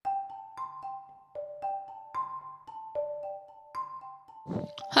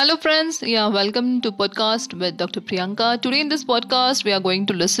Hello friends, welcome to podcast with Dr. Priyanka. Today in this podcast we are going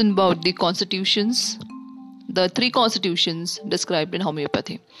to listen about the constitutions, the three constitutions described in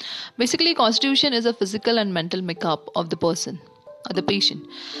homeopathy. Basically, constitution is a physical and mental makeup of the person or the patient.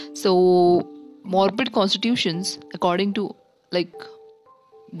 So morbid constitutions, according to like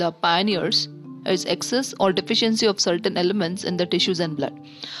the pioneers, is excess or deficiency of certain elements in the tissues and blood.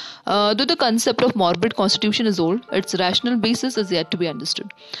 Though the concept of morbid constitution is old, its rational basis is yet to be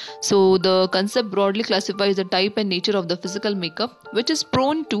understood. So, the concept broadly classifies the type and nature of the physical makeup which is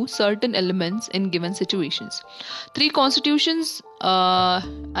prone to certain elements in given situations. Three constitutions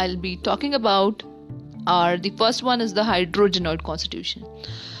I'll be talking about are: the first one is the hydrogenoid constitution.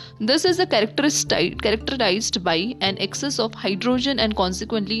 This is characterized by an excess of hydrogen and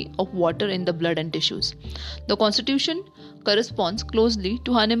consequently of water in the blood and tissues. The constitution corresponds closely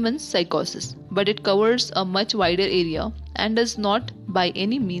to Hahnemann's psychosis, but it covers a much wider area and is not by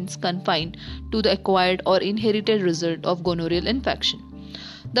any means confined to the acquired or inherited result of gonorrheal infection.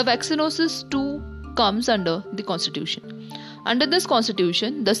 The vaccinosis too comes under the constitution. Under this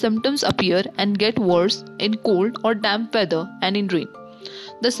constitution, the symptoms appear and get worse in cold or damp weather and in rain.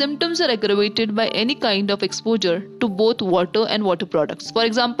 The symptoms are aggravated by any kind of exposure to both water and water products. For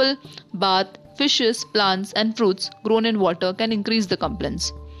example, bath, fishes, plants, and fruits grown in water can increase the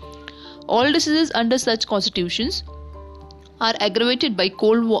complaints. All diseases under such constitutions are aggravated by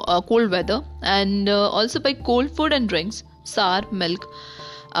cold weather and also by cold food and drinks, sour milk,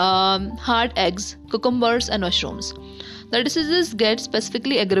 hard eggs, cucumbers, and mushrooms. The diseases get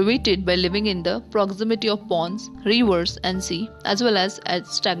specifically aggravated by living in the proximity of ponds, rivers, and sea, as well as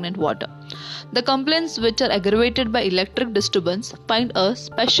stagnant water. The complaints which are aggravated by electric disturbance find a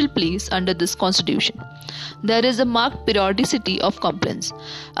special place under this constitution. There is a marked periodicity of complaints.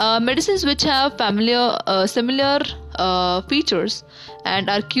 Medicines which have similar features and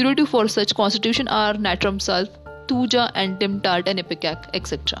are curative for such constitution are natrum sulph, thuja, and timtat, and ipecac,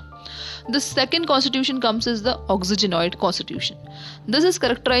 etc. The second constitution comes as the oxygenoid constitution. This is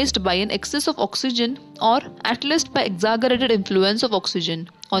characterized by an excess of oxygen or at least by exaggerated influence of oxygen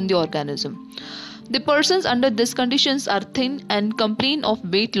on the organism. The persons under these conditions are thin and complain of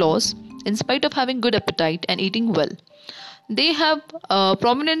weight loss in spite of having good appetite and eating well. They have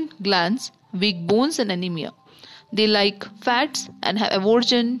prominent glands, weak bones, and anemia. They like fats and have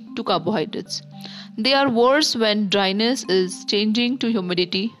aversion to carbohydrates. They are worse when dryness is changing to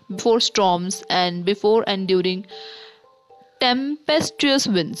humidity, before storms, and before and during tempestuous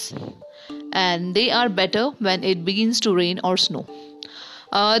winds. And they are better when it begins to rain or snow.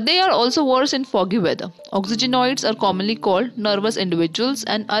 They are also worse in foggy weather. Oxygenoids are commonly called nervous individuals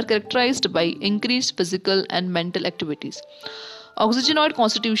and are characterized by increased physical and mental activities. Oxygenoid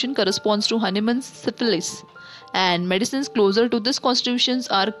constitution corresponds to Hahnemann's syphilis, and medicines closer to this constitutions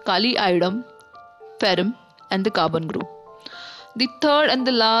are Kali-iodine, ferrum, and the carbon group. The third and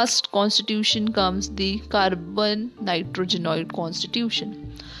the last constitution comes the carbon nitrogenoid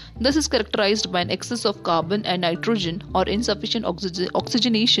constitution. This is characterized by an excess of carbon and nitrogen or insufficient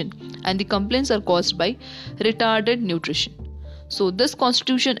oxygenation, and the complaints are caused by retarded nutrition. So this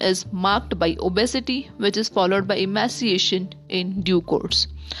constitution is marked by obesity, which is followed by emaciation in due course.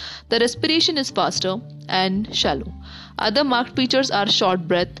 The respiration is faster and shallow. Other marked features are short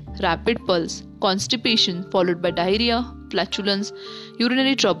breath, rapid pulse, constipation followed by diarrhea, flatulence,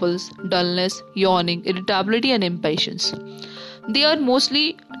 urinary troubles, dullness, yawning, irritability, and impatience. They are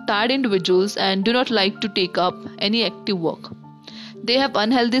mostly tired individuals and do not like to take up any active work. They have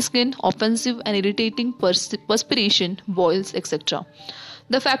unhealthy skin, offensive and irritating perspiration, boils, etc.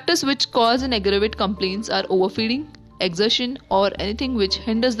 The factors which cause and aggravate complaints are overfeeding, exertion, or anything which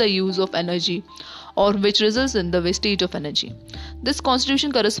hinders the use of energy or which results in the wastage of energy. This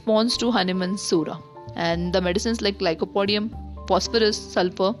constitution corresponds to Hahnemann's Sura, and the medicines like lycopodium, phosphorus,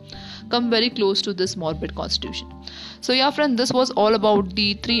 sulfur come very close to this morbid constitution. So friends, this was all about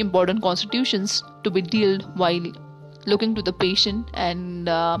the three important constitutions to be dealt while looking to the patient and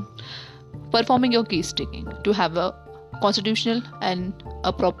performing your case taking to have a constitutional and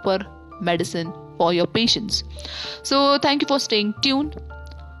a proper medicine for your patients. So thank you for staying tuned.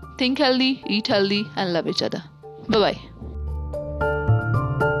 Think healthy, eat healthy, and love each other. Bye bye.